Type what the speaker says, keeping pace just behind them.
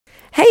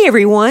Hey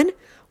everyone,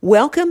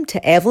 welcome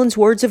to Evelyn's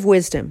Words of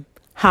Wisdom.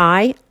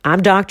 Hi,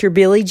 I'm Dr.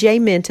 Billy J.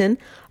 Minton,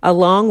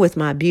 along with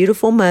my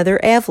beautiful mother,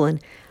 Evelyn.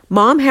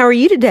 Mom, how are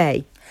you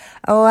today?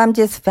 Oh, I'm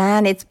just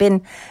fine. It's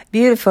been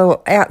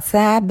beautiful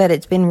outside, but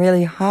it's been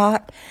really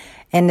hot,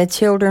 and the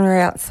children are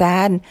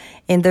outside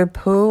in their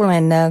pool,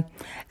 and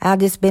I've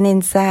just been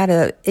inside.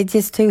 It's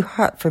just too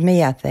hot for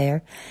me out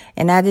there,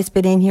 and I've just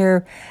been in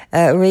here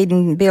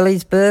reading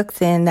Billy's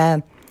books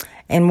and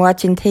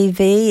watching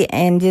TV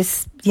and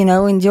just,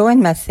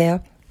 enjoying myself.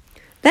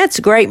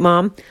 That's great,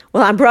 Mom.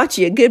 Well, I brought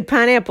you a good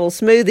pineapple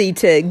smoothie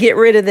to get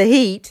rid of the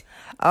heat.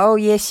 Oh,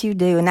 yes, you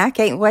do, and I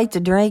can't wait to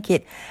drink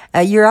it.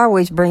 You're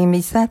always bringing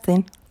me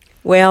something.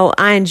 Well,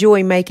 I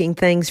enjoy making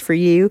things for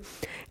you.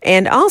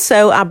 And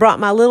also, I brought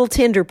my little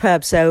tender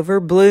pups over,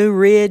 Blue,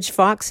 Ridge,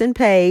 Fox, and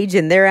Paige,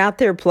 and they're out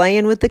there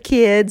playing with the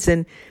kids,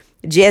 and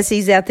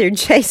Jesse's out there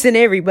chasing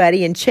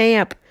everybody, and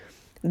Champ,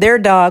 their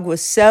dog, was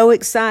so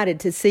excited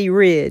to see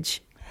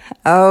Ridge.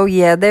 Oh,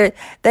 yeah,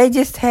 they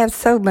just have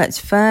so much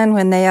fun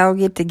when they all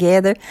get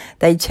together.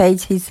 They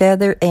chase each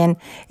other, and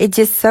it's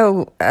just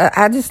so,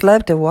 I just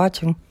love to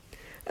watch them.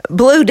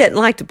 Blue doesn't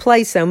like to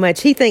play so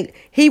much.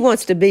 He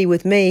wants to be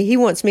with me. He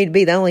wants me to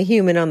be the only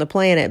human on the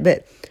planet,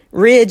 but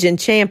Ridge and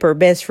Champ are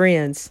best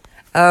friends.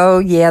 Oh,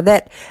 yeah,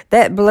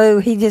 that Blue,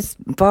 he just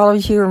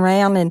follows you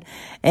around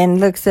and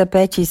looks up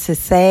at you so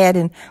sad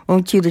and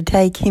wants you to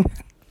take him.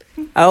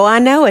 Oh, I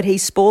know it.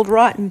 He's spoiled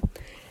rotten.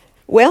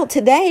 Well,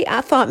 today I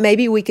thought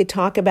maybe we could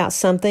talk about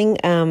something.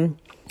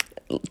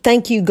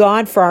 Thank you,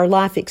 God, for our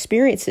life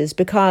experiences,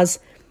 because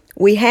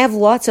we have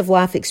lots of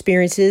life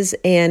experiences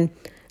and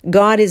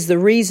God is the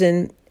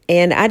reason.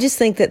 And I just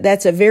think that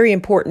that's a very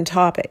important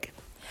topic.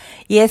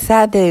 Yes,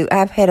 I do.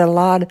 I've had a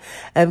lot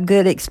of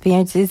good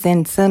experiences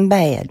and some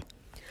bad.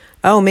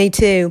 Oh, me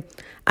too.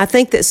 I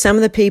think that some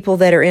of the people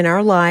that are in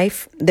our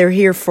life, they're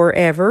here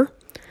forever.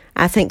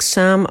 I think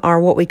some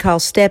are what we call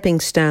stepping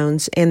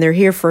stones, and they're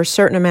here for a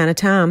certain amount of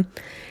time.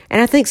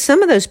 And I think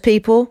some of those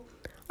people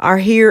are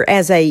here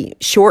as a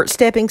short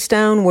stepping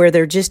stone where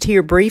they're just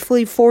here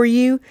briefly for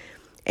you,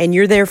 and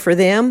you're there for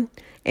them.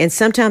 And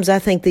sometimes I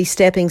think these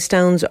stepping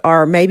stones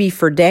are maybe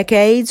for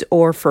decades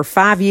or for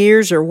 5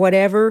 years or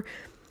whatever.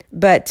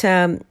 But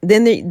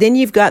then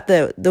you've got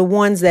the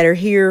ones that are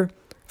here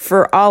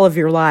for all of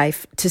your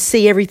life to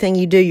see everything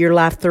you do your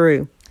life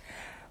through.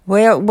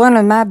 Well, one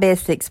of my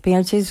best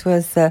experiences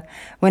was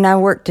when I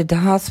worked at the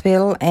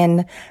hospital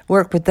and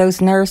worked with those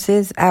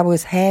nurses. I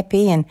was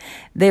happy, and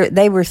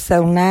they were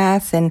so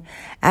nice, and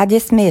I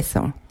just miss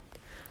them.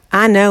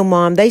 I know,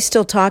 Mom. They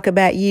still talk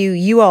about you.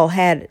 You all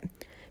had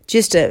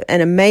just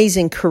an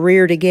amazing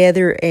career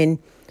together, and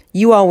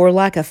you all were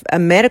like a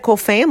medical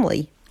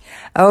family.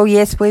 Oh,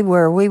 yes, we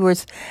were. We were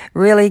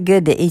really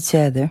good to each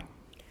other.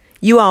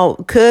 You all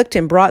cooked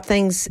and brought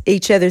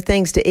each other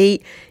things to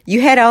eat.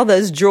 You had all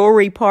those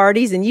jewelry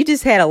parties, and you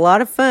just had a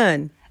lot of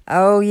fun.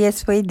 Oh,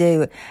 yes, we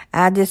do.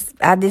 I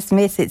just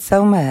miss it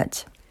so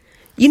much.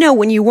 You know,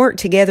 when you work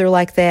together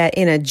like that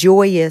in a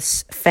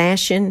joyous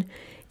fashion,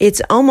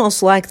 it's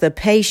almost like the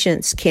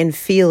patients can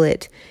feel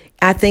it.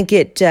 I think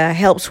it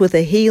helps with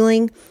the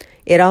healing.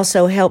 It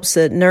also helps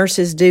the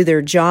nurses do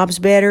their jobs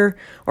better,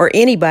 or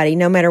anybody,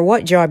 no matter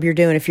what job you're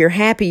doing. If you're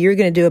happy, you're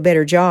going to do a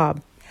better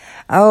job.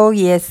 Oh,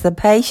 yes, the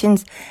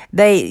patients,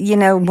 they,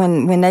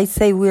 when they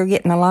say we're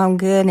getting along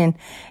good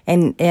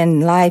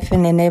and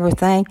laughing and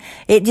everything,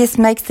 it just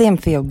makes them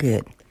feel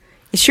good.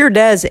 It sure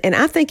does. And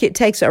I think it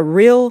takes a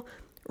real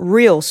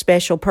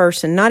special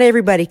person. Not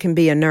everybody can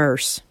be a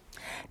nurse.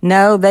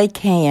 No, they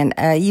can.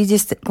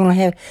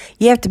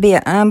 You have to be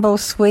an humble,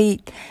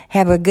 sweet,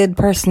 have a good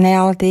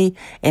personality,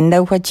 and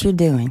know what you're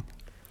doing.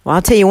 Well,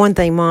 I'll tell you one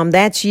thing, Mom,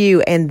 that's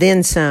you and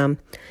then some.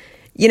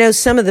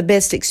 Some of the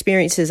best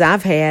experiences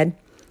I've had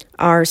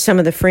are some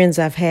of the friends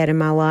I've had in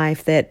my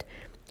life that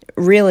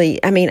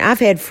really, I've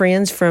had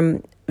friends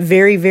from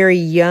very, very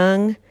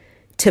young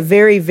to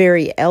very,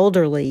 very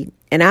elderly.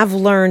 And I've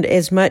learned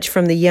as much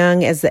from the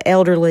young as the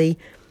elderly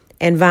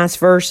and vice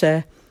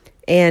versa.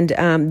 And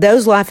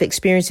those life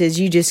experiences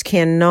you just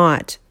can't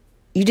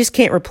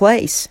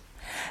replace.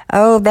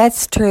 Oh,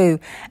 that's true.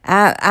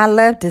 I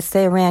love to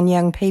stay around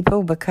young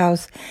people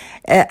because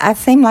I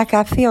seem like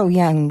I feel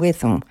young with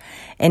them.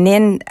 And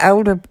then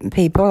older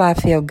people, I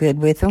feel good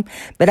with them.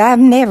 But I've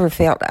never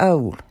felt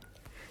old.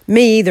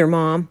 Me either,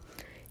 Mom.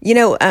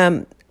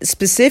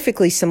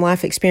 Specifically some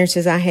life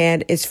experiences I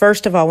had is,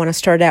 first of all, when I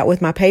started out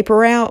with my paper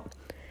route,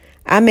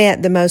 I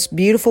met the most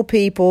beautiful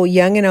people,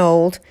 young and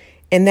old.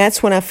 And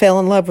that's when I fell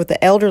in love with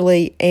the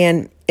elderly.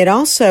 And it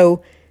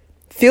also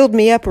filled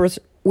me up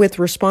with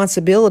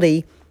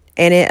responsibility.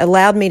 And it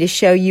allowed me to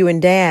show you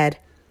and Dad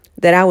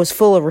that I was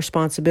full of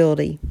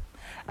responsibility.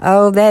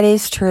 Oh, that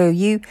is true.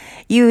 You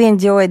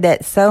enjoyed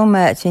that so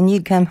much, and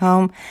you'd come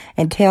home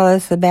and tell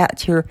us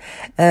about your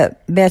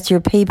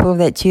people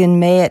that you had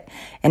met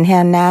and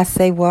how nice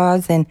they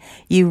was, and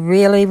you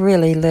really,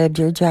 really loved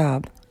your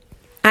job.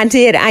 I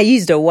did. I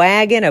used a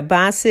wagon, a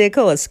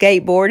bicycle, a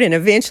skateboard, and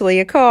eventually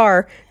a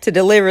car to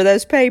deliver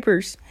those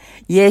papers.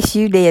 Yes,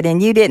 you did,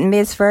 and you didn't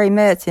miss very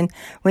much. And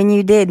when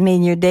you did, me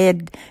and your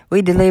dad,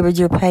 we delivered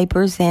your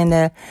papers,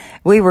 and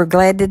we were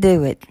glad to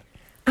do it.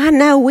 I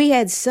know, we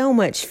had so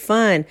much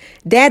fun.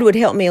 Dad would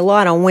help me a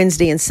lot on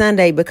Wednesday and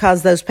Sunday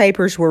because those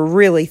papers were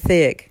really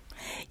thick.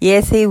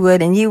 Yes, he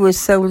would, and you were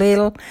so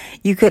little,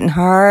 you couldn't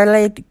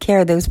hardly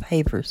carry those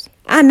papers.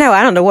 I know.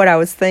 I don't know what I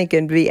was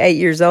thinking to be 8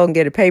 years old and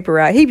get a paper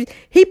route.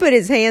 He put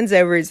his hands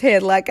over his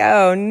head like,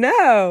 oh,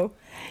 no.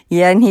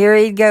 Yeah, and here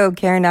he'd go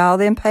carrying all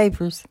them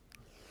papers.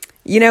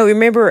 You know,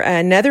 remember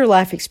another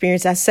life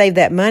experience? I saved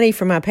that money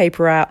for my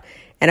paper route,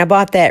 and I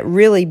bought that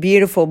really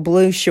beautiful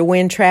blue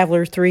Schwinn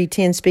Traveler 3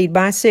 10-speed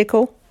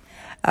bicycle.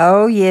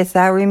 Oh, yes,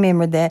 I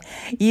remember that.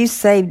 You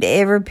saved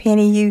every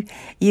penny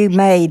you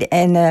made.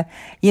 And,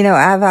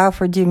 I've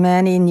offered you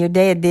money, and your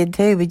dad did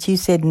too, but you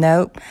said,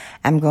 nope,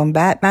 I'm going to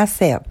buy it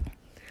myself.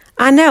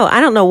 I know. I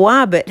don't know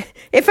why, but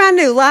if I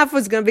knew life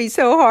was going to be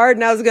so hard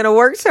and I was going to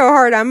work so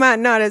hard, I might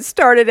not have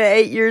started at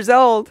 8 years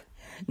old.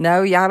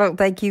 No, I don't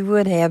think you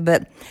would have,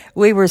 but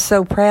we were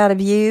so proud of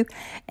you.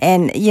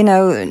 And,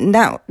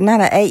 not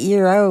an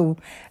 8-year-old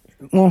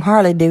won't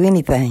hardly do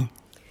anything.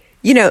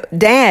 You know,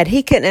 Dad,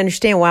 he couldn't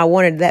understand why I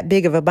wanted that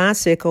big of a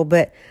bicycle,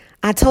 but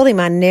I told him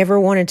I never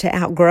wanted to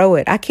outgrow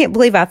it. I can't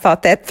believe I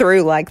thought that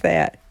through like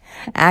that.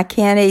 I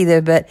can't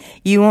either, but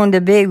you wanted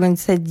a big one,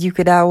 said you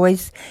could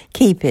always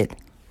keep it.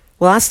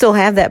 Well, I still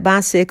have that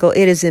bicycle.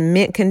 It is in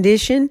mint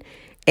condition,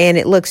 and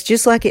it looks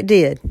just like it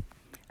did.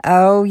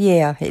 Oh,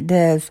 yeah, it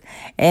does.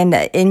 And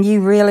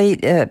you really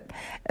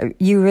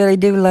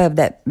do love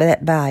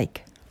that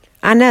bike.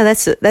 I know,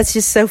 that's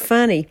just so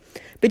funny.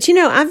 But,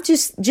 I've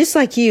just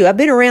like you, I've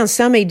been around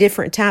so many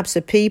different types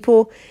of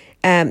people.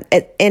 And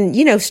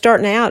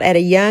starting out at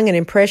a young and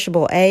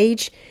impressionable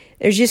age,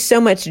 there's just so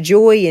much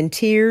joy and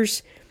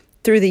tears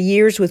through the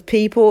years with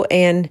people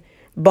and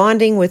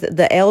bonding with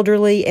the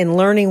elderly and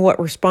learning what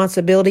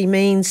responsibility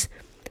means.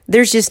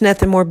 There's just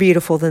nothing more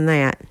beautiful than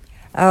that.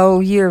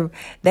 Oh,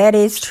 that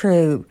is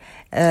true.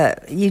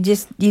 You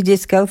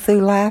just go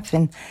through life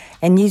and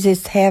you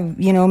just have,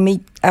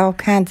 meet all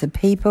kinds of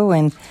people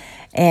and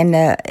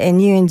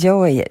you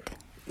enjoy it.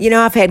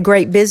 I've had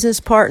great business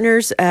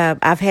partners.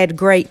 I've had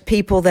great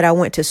people that I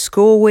went to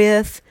school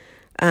with,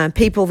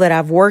 people that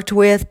I've worked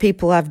with,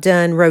 people I've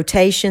done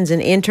rotations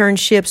and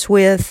internships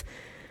with,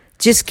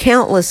 just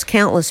countless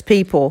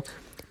people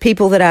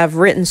that I've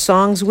written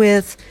songs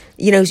with.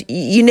 You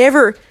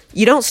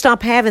don't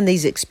stop having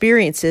these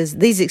experiences.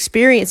 These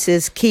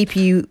experiences keep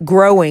you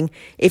growing.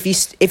 If you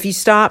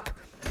stop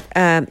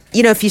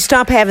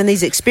having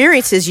these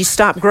experiences, you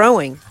stop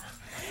growing.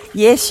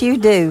 Yes, you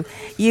do.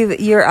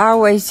 You're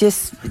always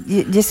just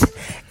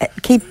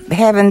keep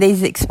having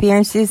these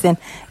experiences and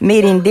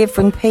meeting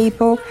different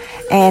people,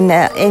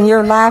 and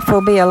your life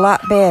will be a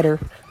lot better.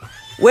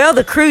 Well,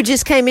 the crew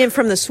just came in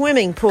from the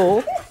swimming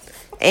pool,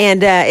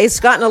 and it's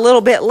gotten a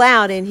little bit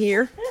loud in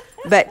here,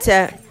 but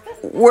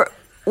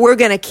we're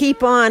going to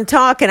keep on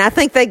talking. I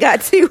think they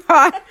got too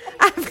hot.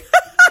 I've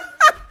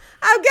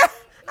got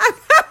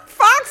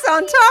Fox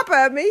on top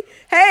of me.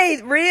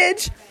 Hey,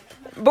 Ridge.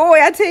 Boy,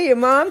 I tell you,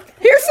 Mom,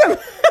 here's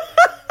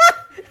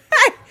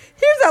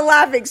a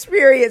life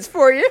experience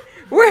for you.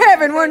 We're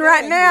having one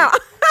right now.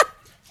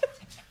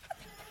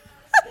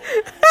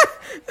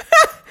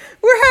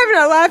 We're having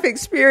a life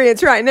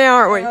experience right now,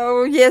 aren't we?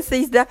 Oh, yes,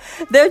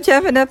 they're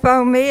jumping up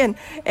on me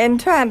and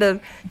trying to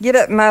get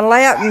up my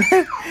lap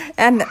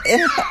and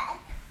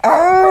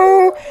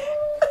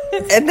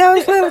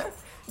those little...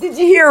 Did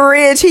you hear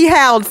Ridge? He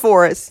howled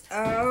for us.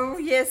 Oh,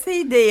 yes,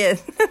 he did.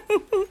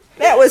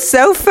 That was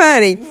so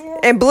funny. Yeah.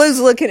 And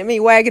Blue's looking at me,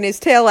 wagging his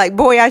tail like,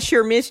 boy, I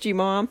sure missed you,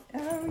 Mom.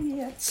 Oh,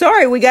 yeah.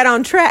 Sorry, we got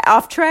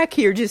off track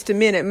here just a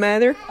minute,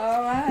 Mother.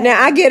 Oh, now,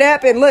 I get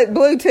up and look,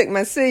 Blue took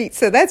my seat,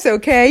 so that's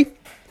okay.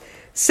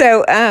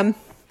 So, I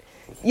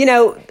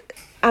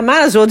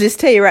might as well just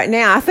tell you right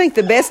now, I think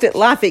the best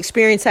life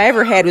experience I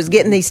ever had was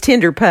getting these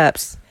tender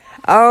pups.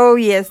 Oh,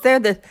 yes, they're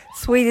the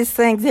sweetest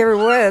things ever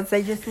was.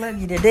 They just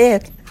love you to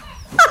death.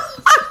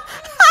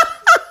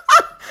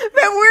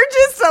 But we're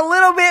just a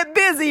little bit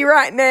busy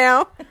right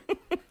now.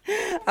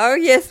 Oh,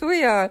 yes,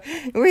 we are.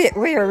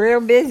 We are real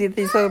busy with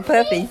these little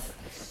puppies.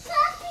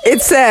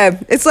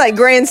 It's like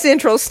Grand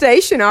Central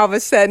Station all of a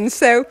sudden,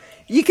 so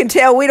you can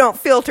tell we don't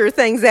filter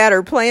things out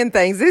or plan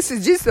things. This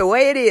is just the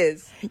way it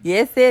is.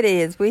 Yes, it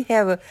is. We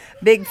have a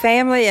big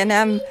family, and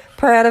I'm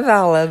proud of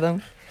all of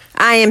them.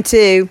 I am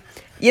too.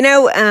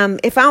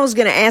 If I was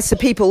going to ask the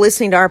people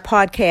listening to our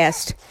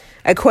podcast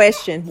a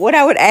question, what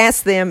I would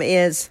ask them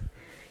is,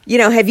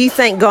 have you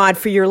thanked God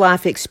for your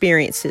life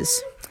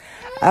experiences?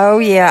 Oh,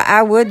 yeah,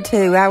 I would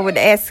too. I would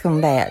ask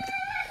them that.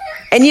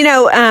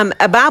 And,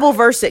 a Bible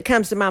verse that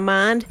comes to my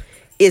mind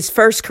is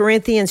 1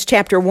 Corinthians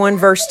chapter 1,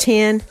 verse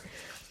 10.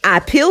 I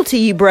appeal to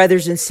you,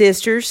 brothers and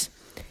sisters,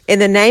 in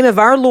the name of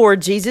our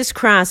Lord Jesus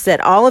Christ,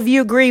 that all of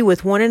you agree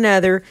with one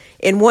another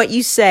in what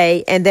you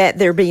say, and that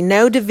there be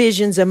no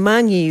divisions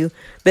among you,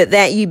 but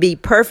that you be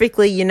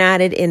perfectly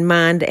united in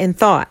mind and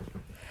thought.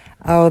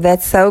 Oh,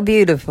 that's so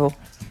beautiful.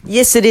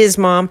 Yes, it is,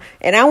 Mom.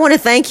 And I want to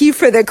thank you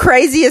for the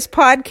craziest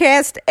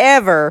podcast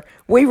ever.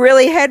 We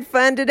really had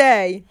fun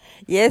today.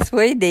 Yes,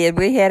 we did.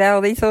 We had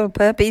all these little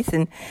puppies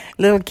and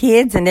little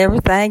kids and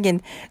everything,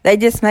 and they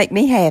just make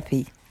me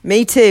happy.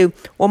 Me too.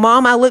 Well,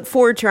 Mom, I look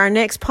forward to our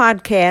next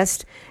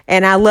podcast,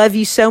 and I love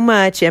you so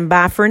much, and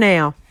bye for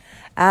now.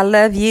 I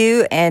love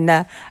you,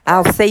 and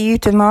I'll see you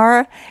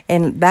tomorrow,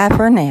 and bye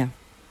for now.